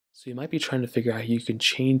So you might be trying to figure out how you can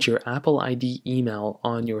change your Apple ID email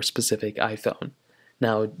on your specific iPhone.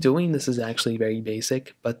 Now, doing this is actually very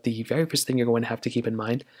basic, but the very first thing you're going to have to keep in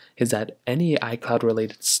mind is that any iCloud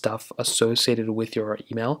related stuff associated with your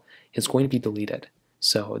email is going to be deleted.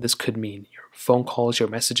 So this could mean your phone calls, your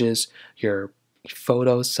messages, your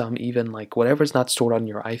photos, some even like whatever's not stored on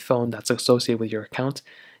your iPhone that's associated with your account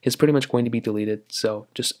is pretty much going to be deleted. So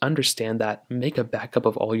just understand that, make a backup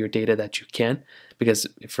of all your data that you can, because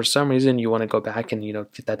if for some reason you want to go back and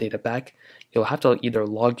get that data back, you'll have to either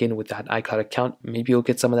log in with that iCloud account, maybe you'll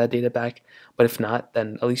get some of that data back, but if not,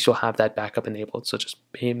 then at least you'll have that backup enabled. So just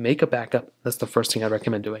make a backup. That's the first thing I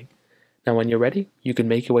recommend doing. Now when you're ready, you can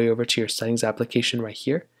make your way over to your settings application right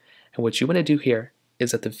here, and what you want to do here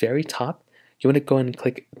is at the very top, you want to go and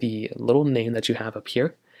click the little name that you have up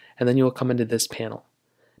here, and then you will come into this panel.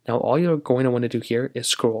 Now all you're going to want to do here is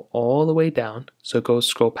scroll all the way down, so go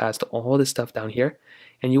scroll past all this stuff down here,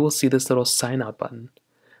 and you will see this little sign out button.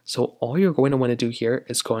 So all you're going to want to do here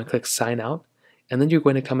is go and click sign out, and then you're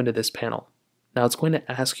going to come into this panel. Now it's going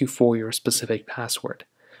to ask you for your specific password.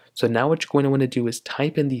 So now what you're going to want to do is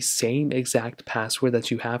type in the same exact password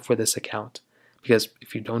that you have for this account, because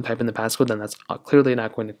if you don't type in the passcode, then that's clearly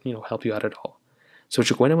not going to help you out at all. So what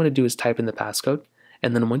you're going to want to do is type in the passcode,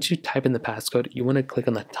 and then once you type in the passcode, you want to click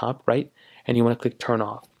on the top right, and you want to click turn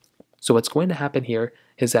off. So what's going to happen here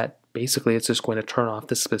is that basically it's just going to turn off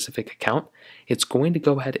this specific account. It's going to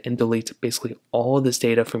go ahead and delete basically all of this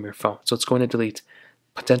data from your phone. So it's going to delete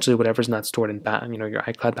potentially whatever's not stored in your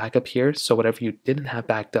iCloud backup here. So whatever you didn't have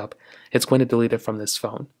backed up, it's going to delete it from this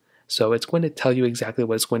phone. So it's going to tell you exactly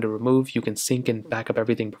what it's going to remove. You can sync and back up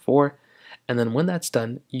everything before. And then when that's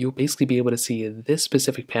done, you'll basically be able to see this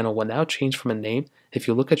specific panel will now change from a name. If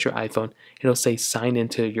you look at your iPhone, it'll say sign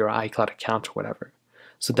into your iCloud account or whatever.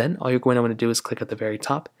 So then all you're going to want to do is click at the very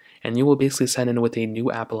top, and you will basically sign in with a new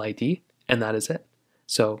Apple ID, and that is it.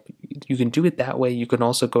 So you can do it that way. You can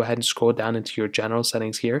also go ahead and scroll down into your general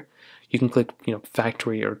settings here. You can click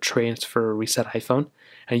factory or transfer reset iPhone,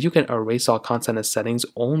 and you can erase all content as settings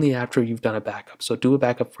only after you've done a backup. So do a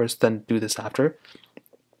backup first, then do this after.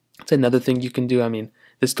 It's another thing you can do. I mean,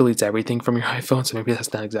 this deletes everything from your iPhone, so maybe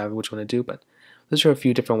that's not exactly what you want to do, but those are a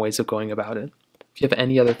few different ways of going about it. If you have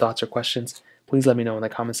any other thoughts or questions, please let me know in the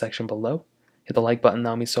comment section below. Hit the like button,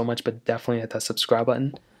 that would mean so much, but definitely hit that subscribe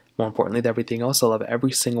button. More importantly than everything else, I love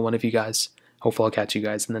every single one of you guys. Hopefully I'll catch you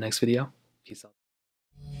guys in the next video. Peace out.